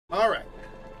All right.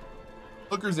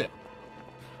 Booker's in.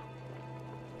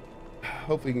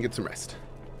 Hopefully we can get some rest.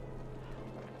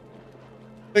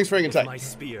 Thanks for hanging tight. If my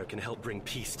spear can help bring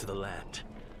peace to the land,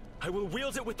 I will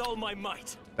wield it with all my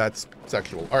might. That's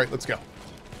sexual. All right, let's go.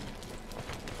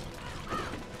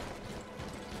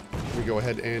 We go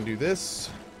ahead and do this.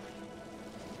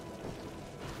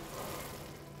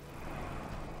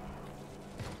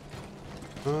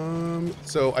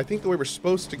 So I think the way we're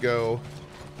supposed to go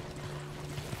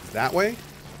is that way.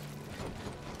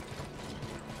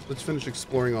 Let's finish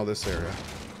exploring all this area.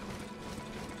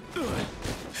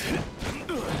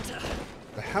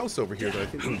 The house over here that I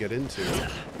think we can get into.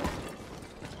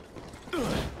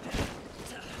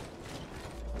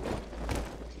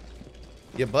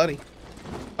 Yeah, buddy.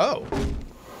 Oh.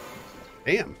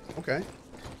 Damn. Okay.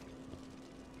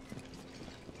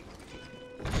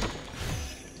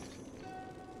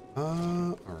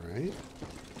 All right.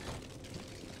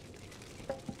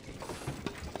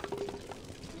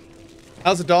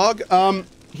 How's the dog?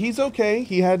 He's okay.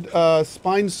 He had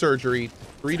spine surgery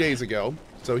 3 days ago,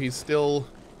 so he's still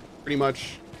pretty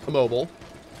much immobile.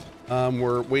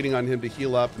 We're waiting on him to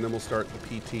heal up, and then we'll start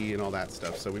the PT and all that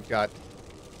stuff. So we've got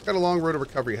a long road of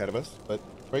recovery ahead of us, but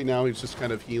right now he's just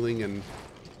kind of healing and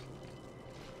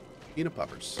peanut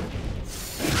puppers.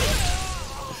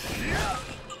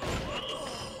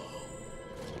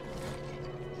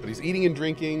 But he's eating and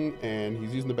drinking, and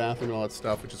he's using the bathroom and all that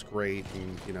stuff, which is great.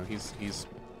 And you know, he's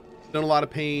done a lot of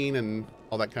pain and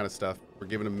all that kind of stuff. We're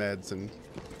giving him meds and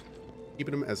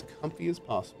keeping him as comfy as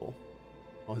possible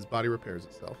while his body repairs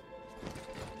itself.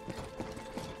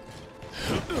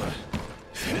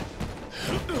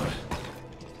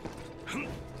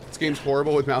 This game's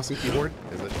horrible with mouse and keyboard,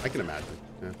 is it? I can imagine.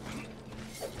 Yeah.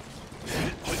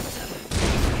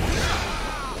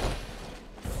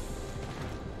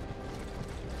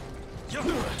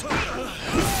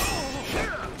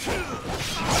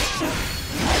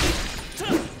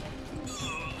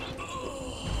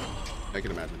 I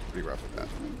can imagine it's pretty rough with that.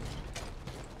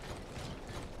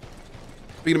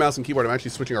 Speaking of mouse and keyboard, I'm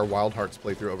actually switching our Wild Hearts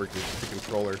playthrough over to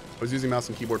controller. I was using mouse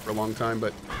and keyboard for a long time,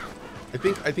 but I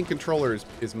think controller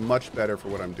is much better for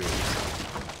what I'm doing.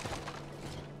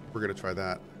 We're gonna try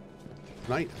that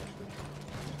tonight.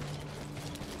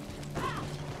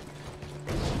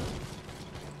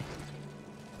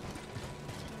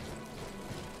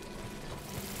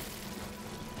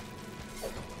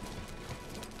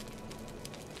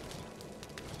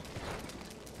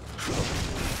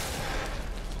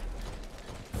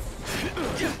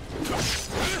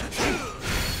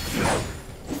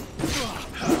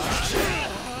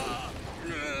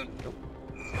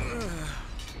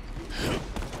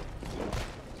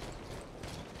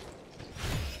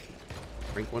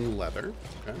 Drink one leather.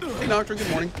 Okay. Hey, Nocturne, good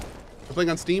morning. I'm playing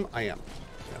on Steam? I am.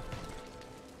 Yeah.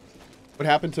 What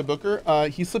happened to Booker?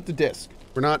 He slipped a disc.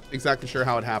 We're not exactly sure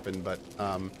how it happened, but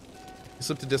he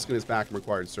slipped a disc in his back and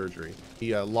required surgery.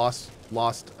 He lost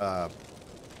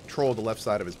control of the left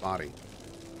side of his body.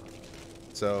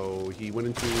 So he went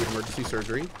into emergency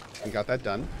surgery and got that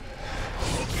done.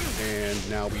 And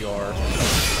now we are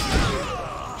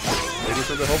waiting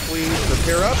for him to hopefully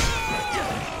repair up.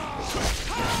 So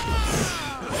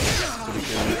we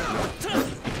can start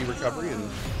PT recovery and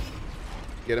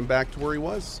get him back to where he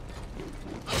was.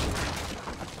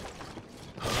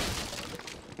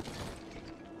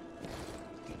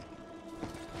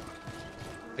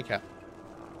 Hey, cat.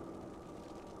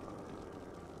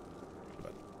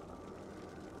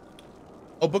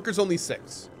 Oh, Booker's only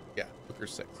 6. Yeah,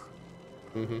 Booker's 6.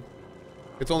 Mm-hmm.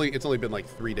 It's only been like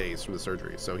 3 days from the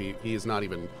surgery, so he is not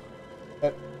even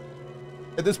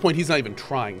at this point he's not even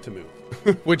trying to move,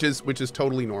 which is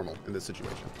totally normal in this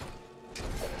situation.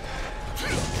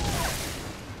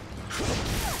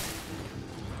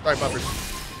 Sorry, buffers.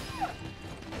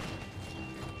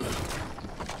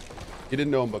 You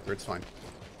didn't know him, Booker. It's fine.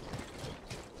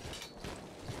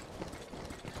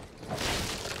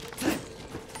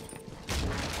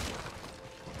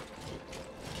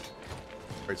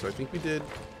 Alright, so I think we did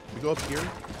we go up here?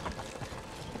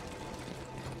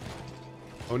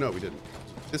 Oh no, we didn't.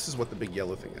 This is what the big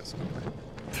yellow thing is.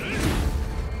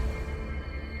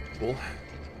 Cool.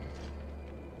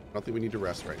 I don't think we need to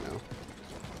rest right now.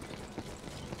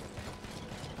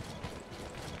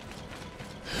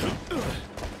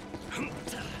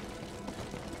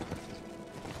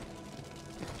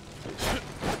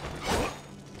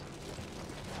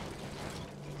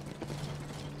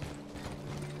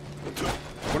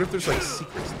 I wonder if there's like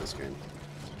secrets in this game.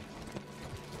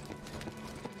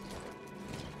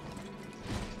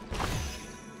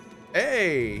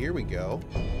 Hey, here we go.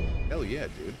 Hell yeah,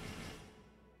 dude.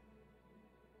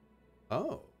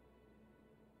 Oh,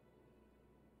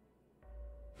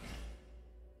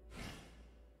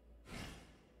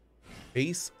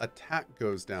 Base attack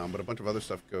goes down, but a bunch of other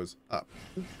stuff goes up.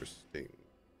 Interesting.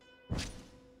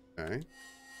 Okay.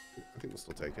 I think we'll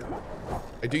still take it.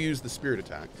 I do use the spirit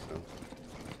attack, so.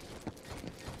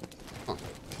 Huh.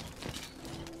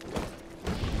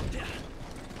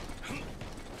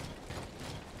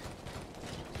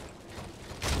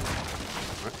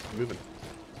 Alright, moving.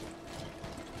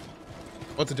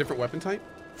 Oh, it's a different weapon type?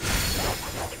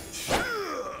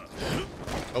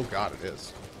 Oh god, it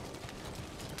is.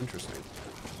 Interesting.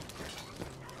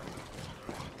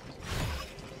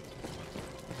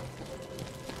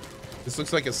 This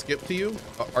looks like a skip to you?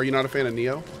 Are you not a fan of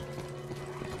Neo?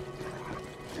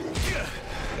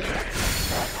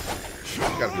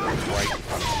 Gotta be like right in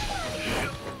front of him.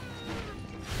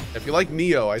 If you like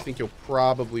Neo, I think you'll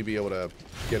probably be able to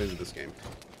get into this game.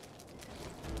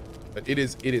 But it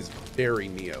is very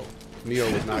Neo. Neo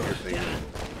is not your thing.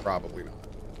 Probably not.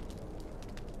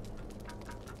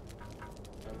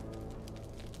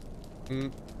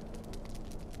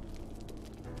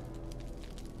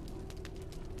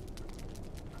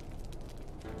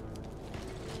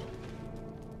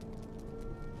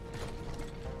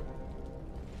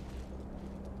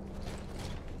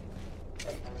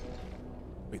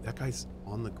 Wait, that guy's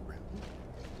on the ground?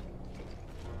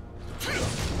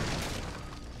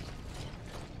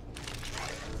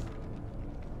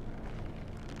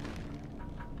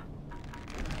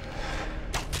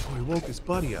 Oh, he woke his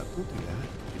buddy up. Don't do that,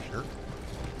 you jerk.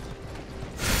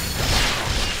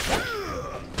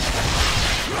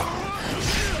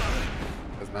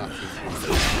 Does not seem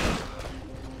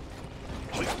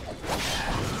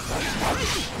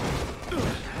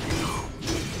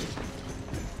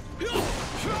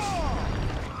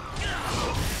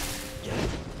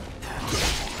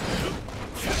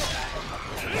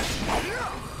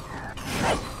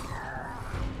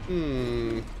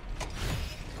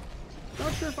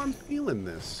Not sure if I'm feeling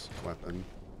this weapon.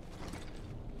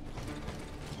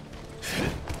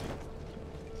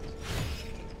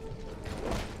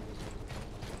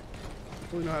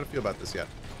 Don't really know how to feel about this yet.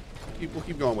 We'll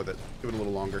keep going with it. Give it a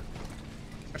little longer.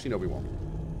 Actually, no, we won't.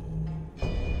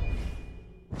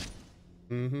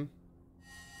 Mm-hmm.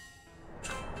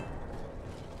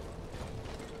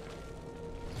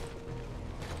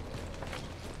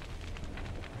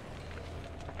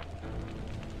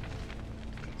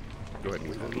 Go ahead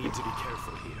and We will need to be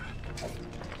careful here.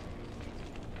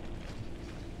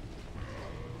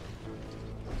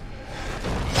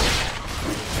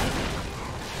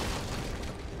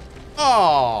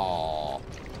 Oh,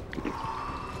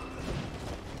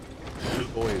 this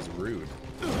boy is rude.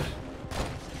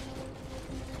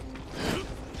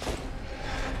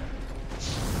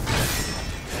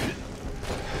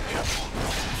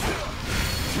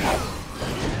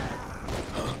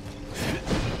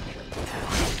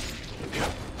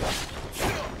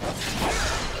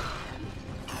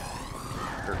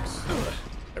 Hurts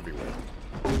everywhere.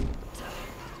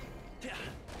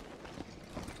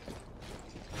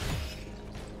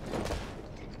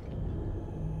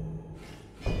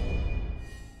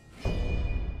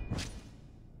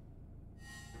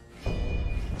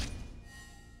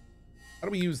 How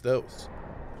do we use those?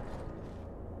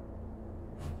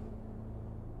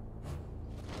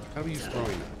 How do we use throwing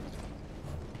that?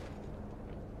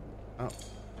 Oh.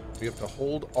 We have to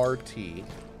hold RT.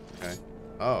 Okay.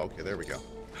 Oh, okay, there we go.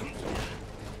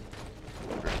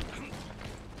 Right.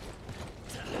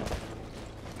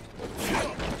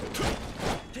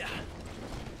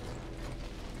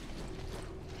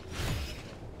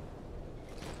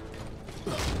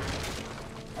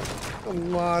 A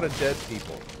lot of dead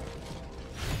people.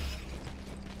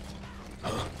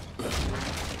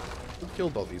 Who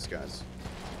killed all these guys?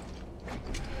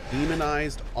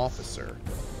 Demonized officer.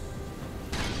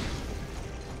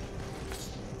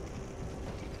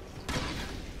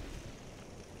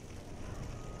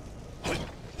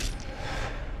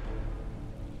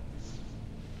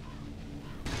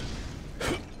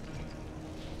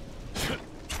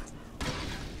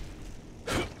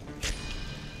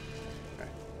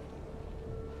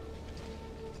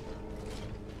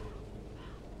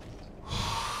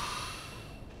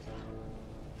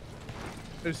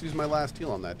 I just used my last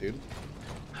heal on that dude.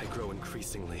 I grow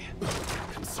increasingly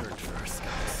concerned for our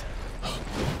scouts.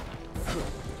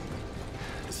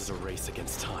 This is a race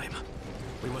against time.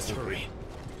 We must hurry.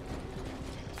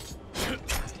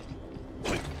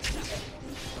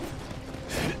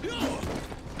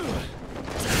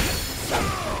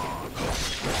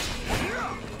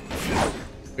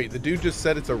 Wait, the dude just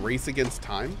said it's a race against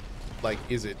time? Like,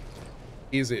 is it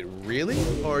really?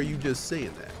 Or are you just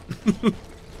saying that?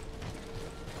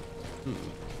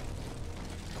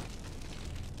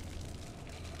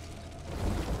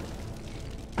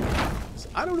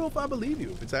 don't know if I believe you.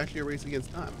 If it's actually a race against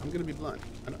time, I'm gonna be blunt.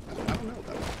 I don't know about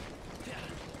that.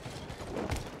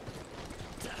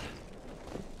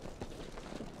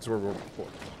 This is where we're before.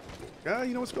 Yeah,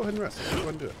 you know, let's go ahead and rest. Let's go ahead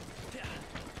and do it.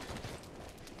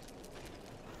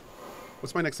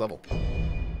 What's my next level?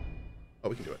 Oh,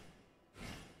 we can do it.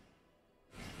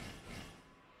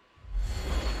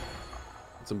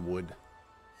 Get some wood.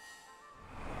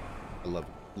 I love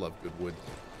good wood.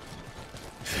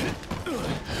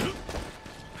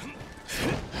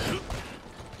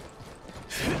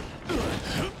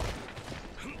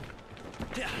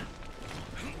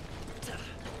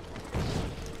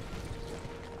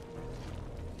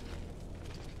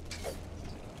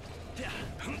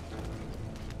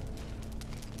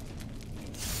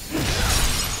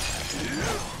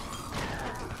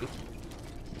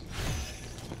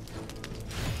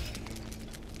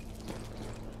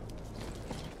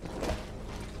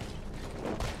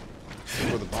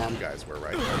 Where the bomb guys were,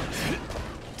 right?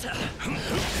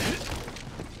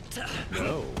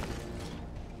 No.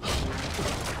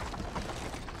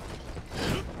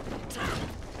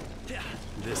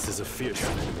 This is a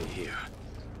fearsome enemy here.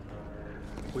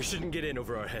 We shouldn't get in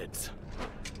over our heads.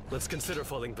 Let's consider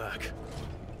falling back.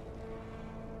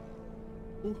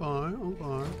 Okay,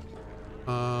 okay.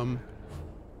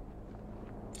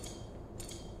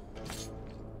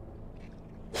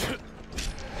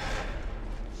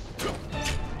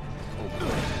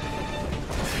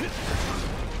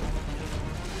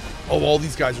 Oh, all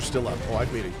these guys are still up. Oh,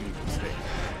 I've made a huge mistake.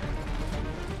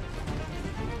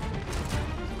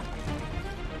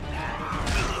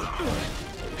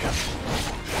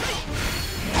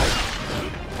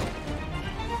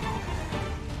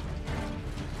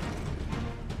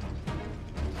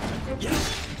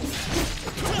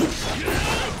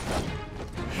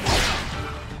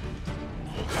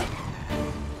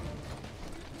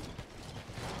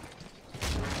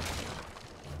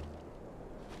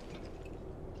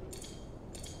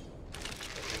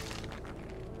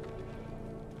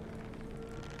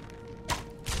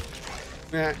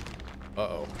 Nah.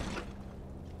 Uh-oh.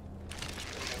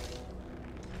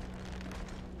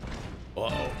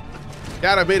 Uh-oh.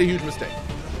 Dad, I made a huge mistake.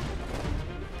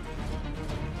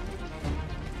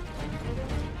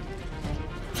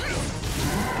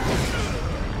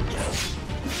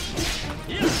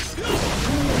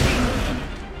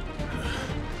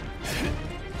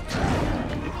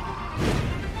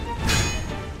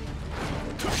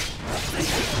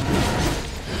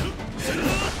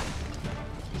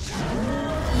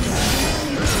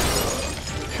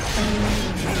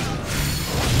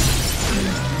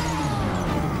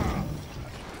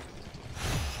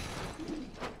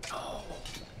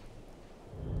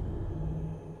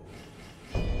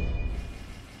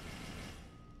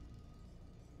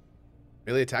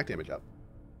 Melee attack damage up.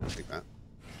 I'll take that.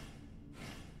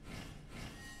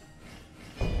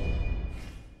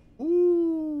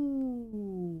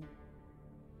 Ooh.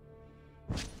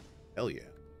 Hell yeah.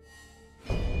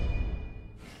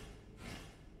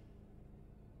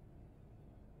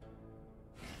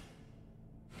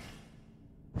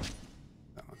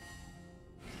 That one.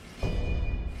 How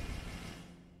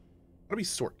do we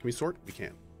sort? Can we sort? We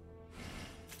can.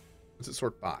 What's it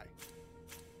sort by?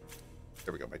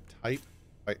 There we go. By type.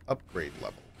 By upgrade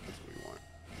level. That's what we want.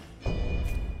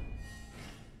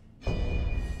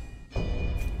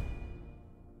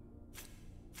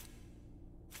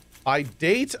 By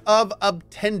date of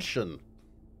obtention.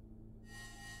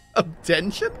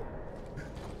 Obtention?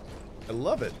 I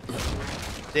love it.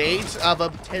 Date of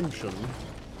obtention.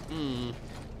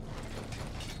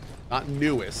 Not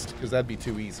newest, because that'd be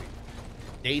too easy.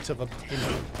 Date of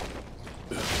obtention.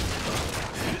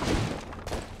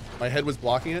 My head was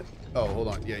blocking it? Oh, hold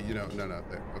on. Yeah, you know, no.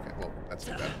 There. Okay, well, that's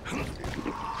too bad. I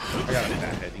got a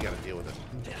fat head. You gotta deal with it.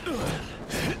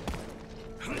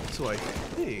 So I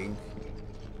think...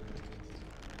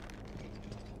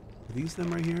 Are these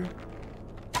them right here?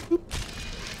 Boop.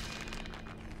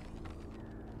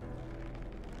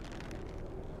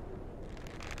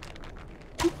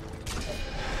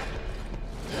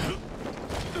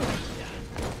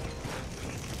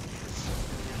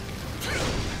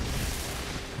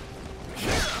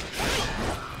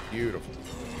 Beautiful.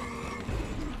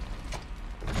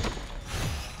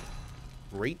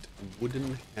 Great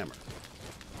wooden hammer.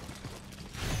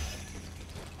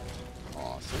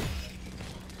 Awesome.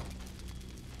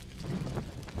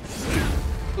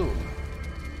 Boom.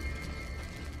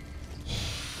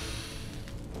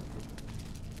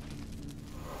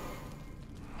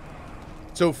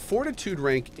 So fortitude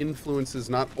rank influences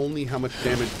not only how much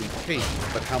damage we take,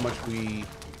 but how much we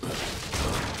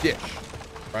dish,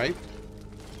 right?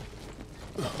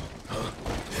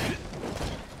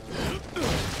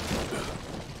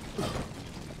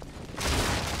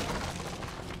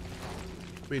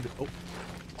 Wait,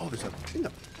 oh, there's a thing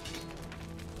up.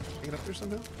 Hang it up there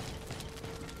somehow.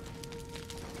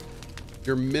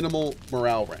 Your minimal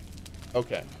morale rank.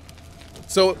 Okay.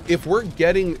 So if we're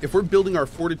building our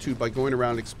fortitude by going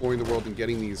around exploring the world and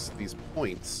getting these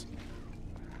points,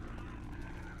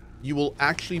 you will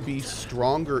actually be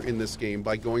stronger in this game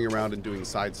by going around and doing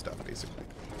side stuff, basically.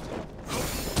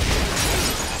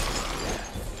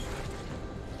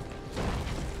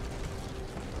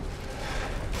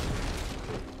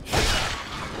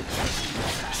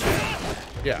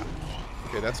 Yeah.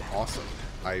 Okay, that's awesome.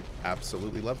 I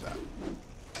absolutely love that.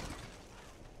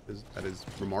 That is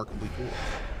remarkably cool.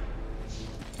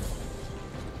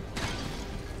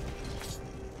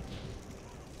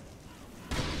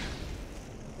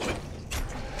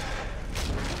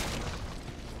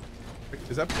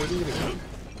 Is that poison gonna come?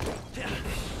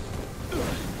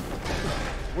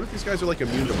 What if these guys are like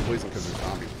immune to poison because they're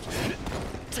zombies or something?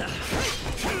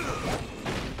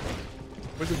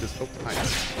 Poison this. Oh, hi.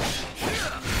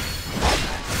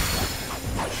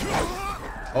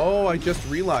 Oh, I just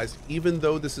realized, even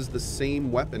though this is the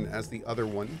same weapon as the other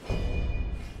one.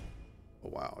 Oh,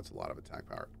 wow, it's a lot of attack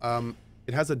power.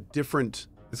 It has a different,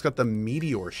 it's got the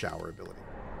meteor shower ability.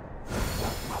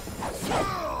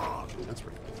 That's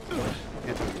pretty cool.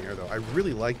 Can't do it in the air, though. I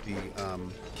really like the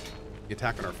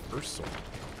attack on our first sword.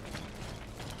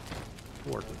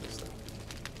 We'll work with this thing.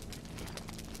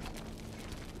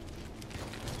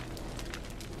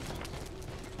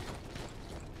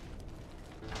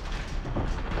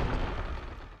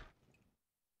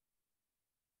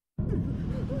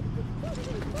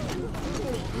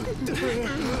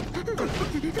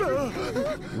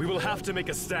 We will have to make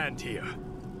a stand here.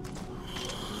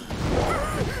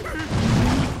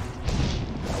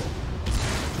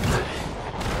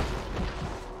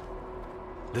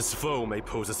 This foe may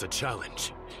pose us a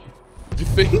challenge. You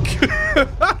think?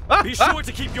 Be sure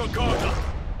to keep your guard up.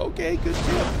 Okay, good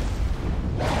tip.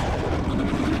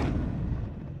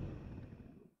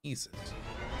 Jesus.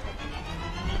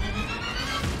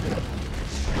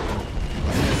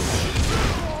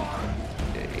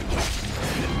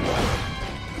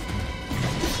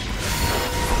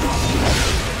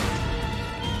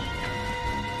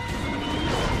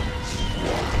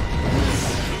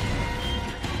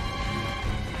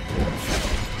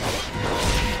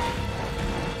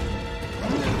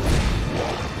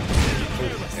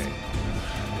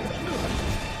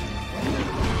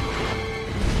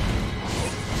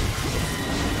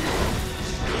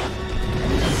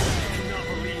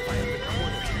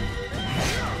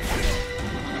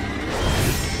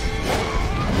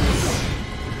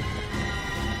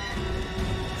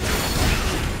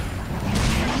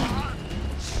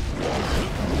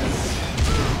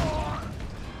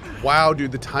 Wow,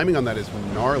 dude, the timing on that is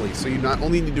gnarly. So you not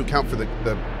only need to account for the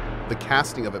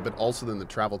casting of it, but also then the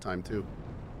travel time too.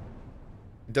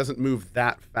 It doesn't move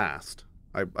that fast.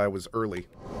 I was early.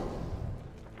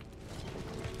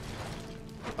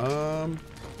 I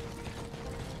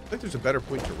think there's a better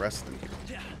point to rest than here.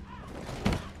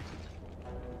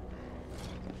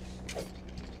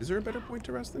 Is there a better point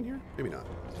to rest than here? Maybe not.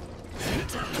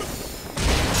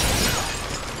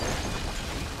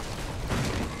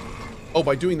 Oh,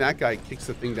 by doing that, guy kicks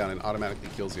the thing down and automatically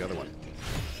kills the other one.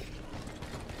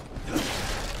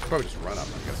 Probably just run up,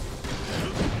 I guess.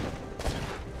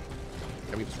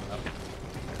 I mean, just run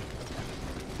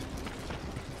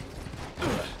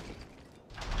up.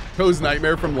 Cohh's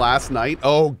nightmare from last night.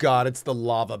 Oh god, it's the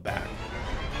lava bat.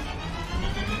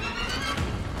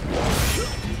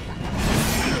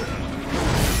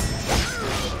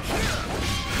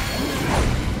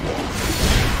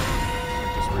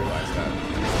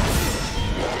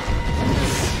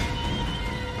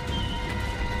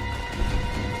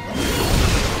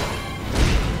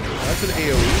 That's an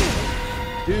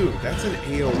AoE. Dude, that's an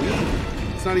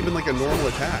AoE. It's not even like a normal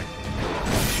attack.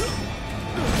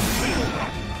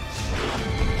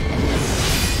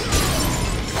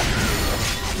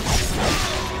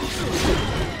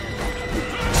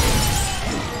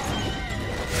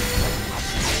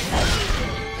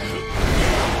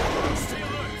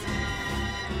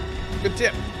 Good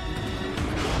tip.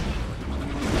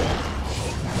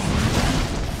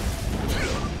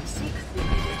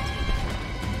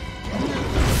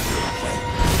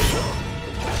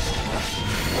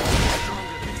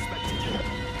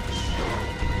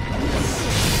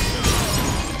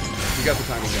 You got the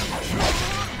timing down.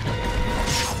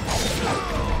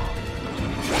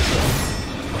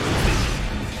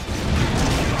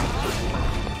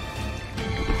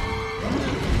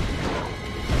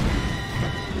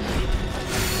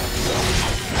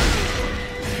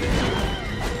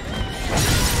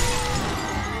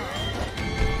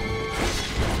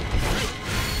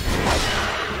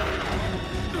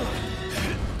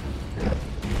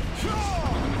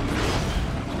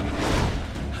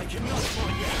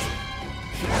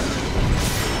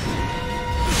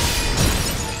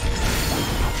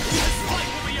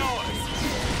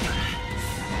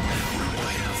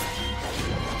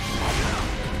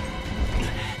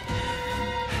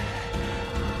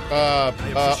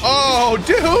 Oh,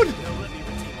 dude! Now let me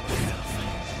redeem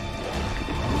myself.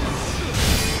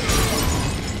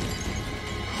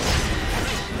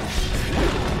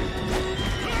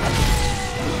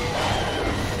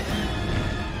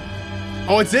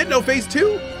 Oh, it's it? No phase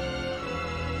 2?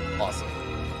 Awesome.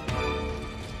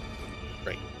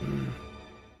 Great.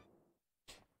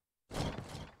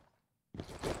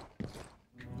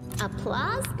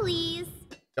 Applause, please.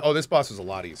 Oh, this boss was a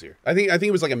lot easier. I think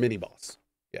it was like a mini boss.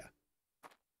 Yeah.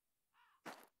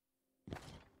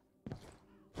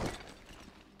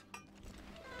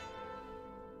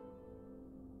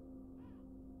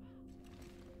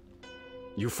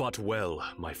 You fought well,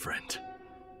 my friend.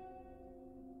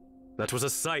 That was a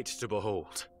sight to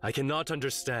behold. I cannot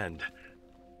understand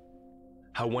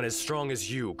how one as strong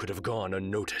as you could have gone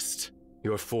unnoticed.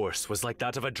 Your force was like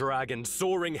that of a dragon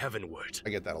soaring heavenward. I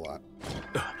get that a lot.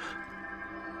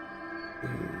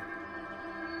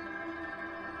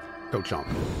 Go chomp.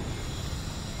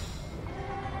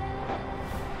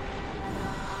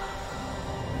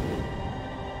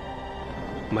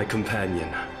 My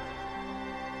companion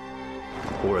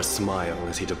wore a smile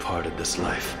as he departed this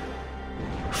life,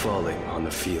 falling on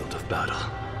the field of battle.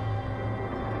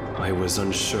 I was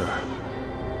unsure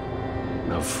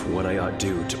of what I ought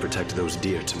do to protect those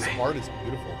dear to me. This art is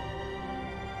beautiful.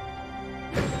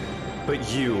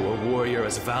 But you, a warrior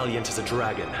as valiant as a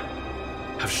dragon,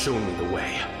 have shown me the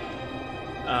way.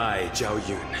 I, Zhao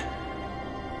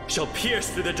Yun, shall pierce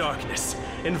through the darkness,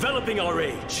 enveloping our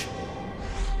age.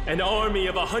 An army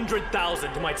of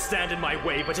 100,000 might stand in my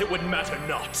way, but it would matter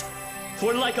not.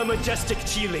 For like a majestic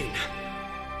Qilin,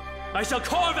 I shall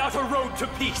carve out a road to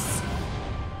peace.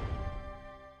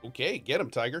 Okay, get him,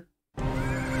 Tiger.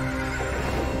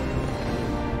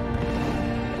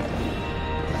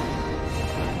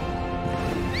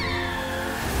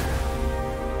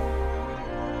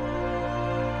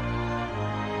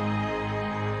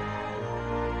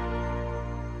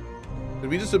 Did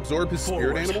we just absorb his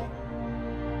spirit Forward. animal?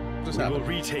 What just We will happened?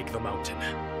 retake the mountain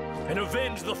and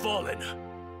avenge the fallen.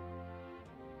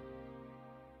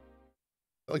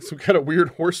 Like some kind of weird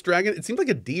horse dragon? It seemed like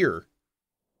a deer.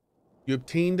 You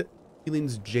obtained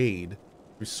Healing's Jade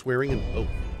through swearing an oath.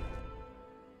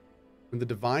 When the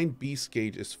Divine Beast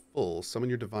gauge is full, summon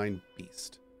your Divine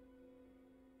Beast.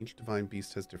 Each Divine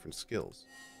Beast has different skills.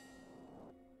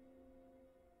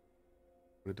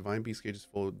 When a Divine Beast gauge is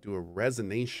full, do a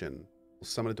resonation. Will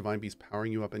summon a Divine Beast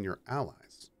powering you up and your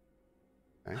allies.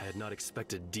 Okay. I had not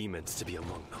expected demons to be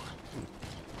among them.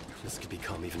 This could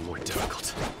become even more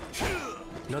difficult.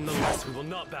 Nonetheless, we will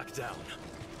not back down.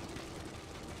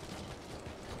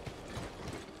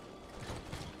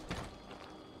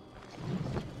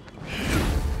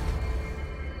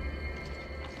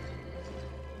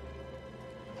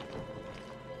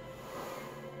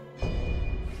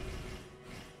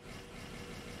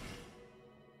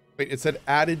 Wait, it said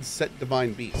added set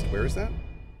Divine Beast. Where is that?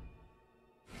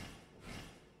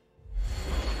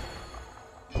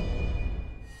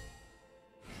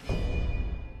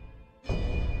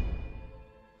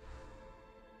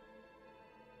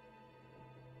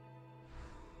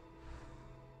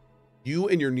 You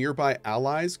and your nearby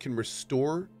allies can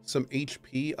restore some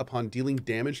HP upon dealing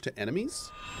damage to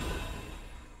enemies?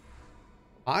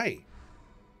 Hi.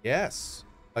 Yes.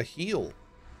 A heal.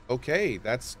 Okay,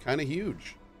 that's kind of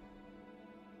huge.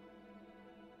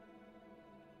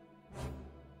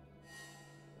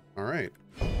 All right.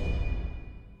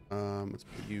 Let's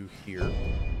put you here.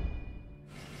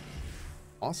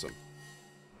 Awesome.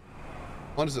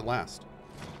 How long does it last?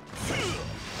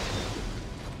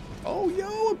 Oh,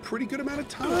 yo, a pretty good amount of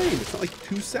time. It's not like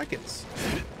 2 seconds.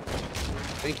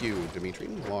 Thank you, Dimitri.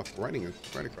 Walk right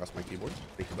across my keyboard.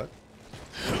 Thank you, bud.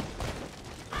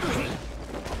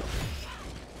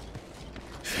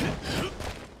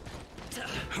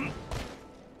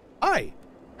 Hi.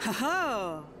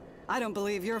 Ho-ho! I don't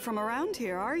believe you're from around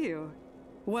here, are you?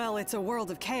 Well, it's a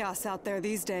world of chaos out there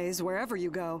these days, wherever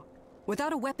you go.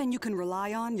 Without a weapon you can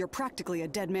rely on, you're practically a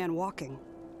dead man walking.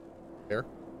 There.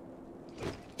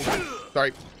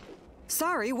 Sorry.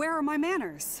 Sorry, where are my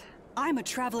manners? I'm a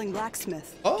traveling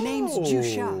blacksmith. Oh. Name's Ju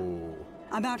Sha.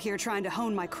 I'm out here trying to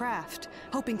hone my craft,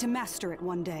 hoping to master it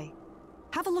one day.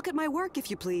 Have a look at my work, if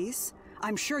you please.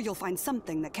 I'm sure you'll find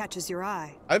something that catches your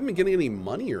eye. I haven't been getting any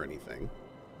money or anything.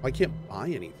 I can't buy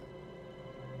anything.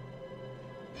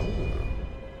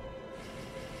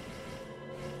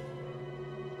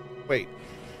 Wait.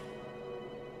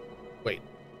 Wait.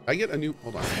 I get a new...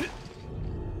 Hold on. I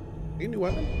get a new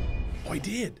weapon? Oh, I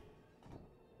did.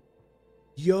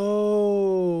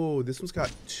 Yo, this one's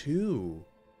got 2.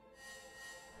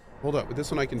 Hold up. With this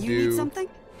one I can do... You need something?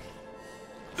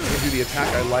 I can do the attack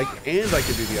I like, and I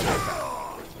can do the other attack.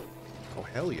 Oh,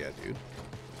 hell yeah, dude.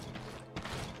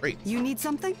 Great. You need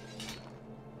something?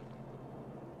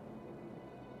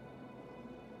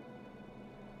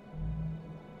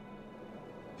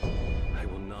 I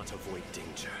will not avoid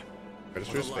danger.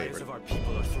 Register's The lives favorite. of our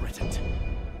people are threatened.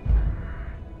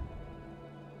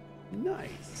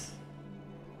 Nice.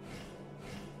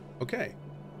 Okay.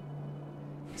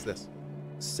 What's this?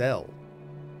 Sell.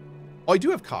 Oh, I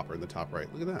do have copper in the top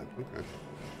right. Look at that. Okay.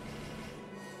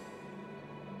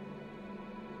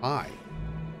 Buy.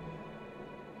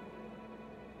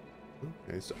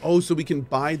 Okay. So we can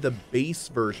buy the base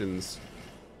versions.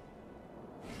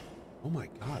 Oh my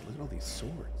God! Look at all these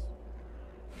swords.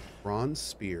 Bronze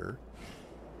spear,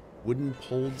 wooden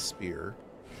poled spear,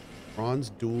 bronze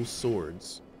dual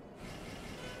swords.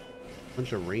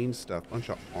 Bunch of range stuff, bunch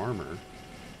of armor.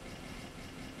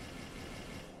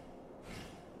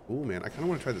 Ooh, man, I kind of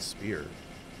want to try the spear.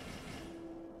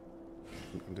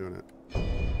 I'm doing it.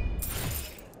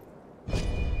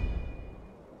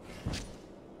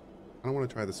 I don't want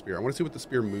to try the spear. I want to see what the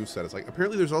spear moveset is like.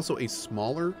 Apparently there's also a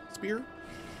smaller spear.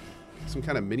 Some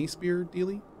kind of mini spear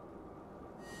dealie.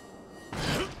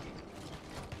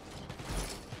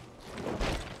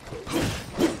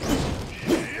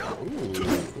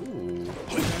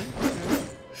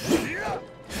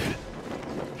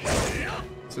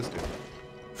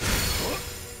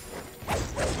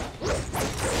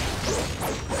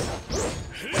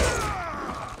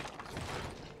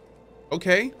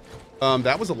 Okay,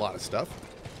 that was a lot of stuff.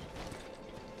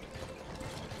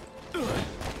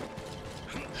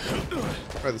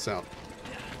 Try this out.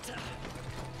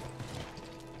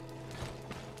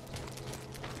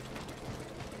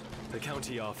 The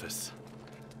county office,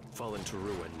 fallen to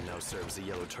ruin, now serves the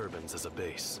Yellow Turbans as a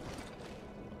base.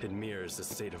 It mirrors the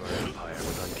state of our empire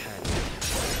with uncanny.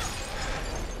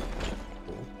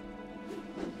 Cool.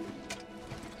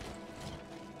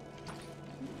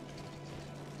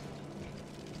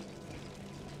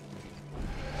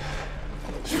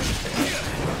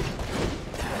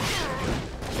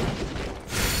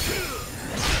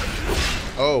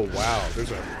 Oh, wow.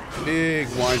 There's a big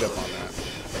windup on that.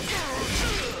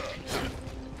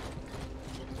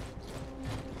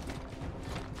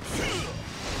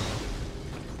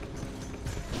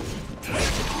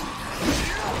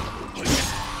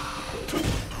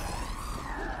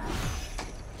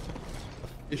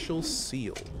 Official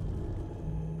seal.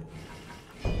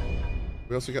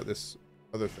 We also got this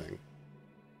other thing.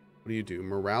 What do you do?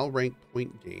 Morale rank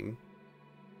point gain.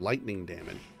 Lightning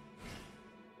damage.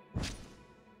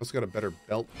 Also got a better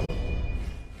belt.